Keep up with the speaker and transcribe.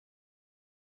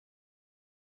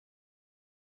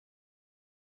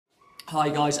Hi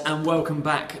guys, and welcome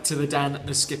back to the Dan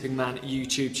the Skipping Man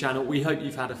YouTube channel. We hope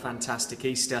you've had a fantastic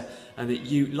Easter and that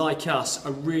you, like us,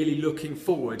 are really looking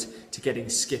forward to getting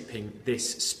skipping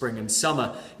this spring and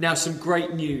summer. Now, some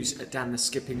great news at Dan the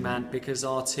Skipping Man, because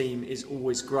our team is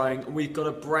always growing and we've got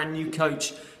a brand new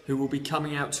coach who will be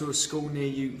coming out to a school near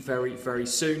you very, very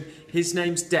soon. His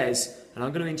name's Des, and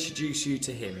I'm going to introduce you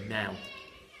to him now.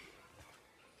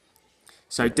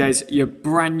 So Des, you're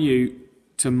brand new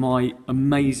to my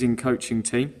amazing coaching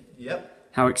team. Yep.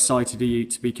 How excited are you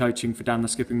to be coaching for Dan the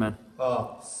Skipping Man?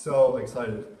 Oh, so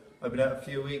excited. I've been out a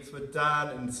few weeks with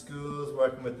Dan in schools,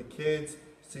 working with the kids,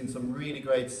 seen some really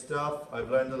great stuff. I've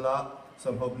learned a lot,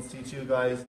 so I'm hoping to teach you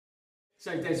guys.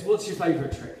 So Des, what's your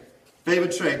favourite trick?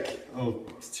 Favourite trick? Oh,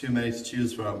 it's too many to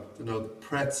choose from. You know, the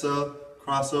pretzel,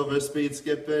 crossover, speed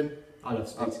skipping. I love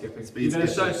speed skipping. Speed You're going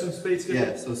to skipping. show some speed skipping?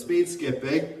 Yeah, so speed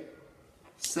skipping.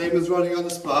 Same as running on the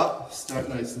spot. Start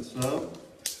nice and slow.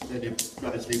 Then you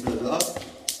gradually build it up.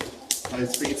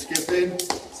 Nice speed skipping.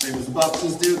 Same as the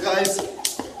boxers do, guys.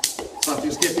 Stop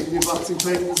your skipping can be boxing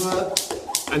training as well.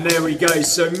 And there we go.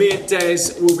 So me and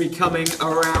Des will be coming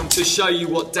around to show you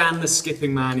what Dan the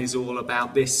Skipping Man is all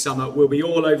about this summer. We'll be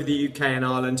all over the UK and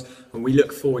Ireland, and we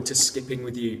look forward to skipping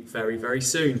with you very, very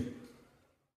soon.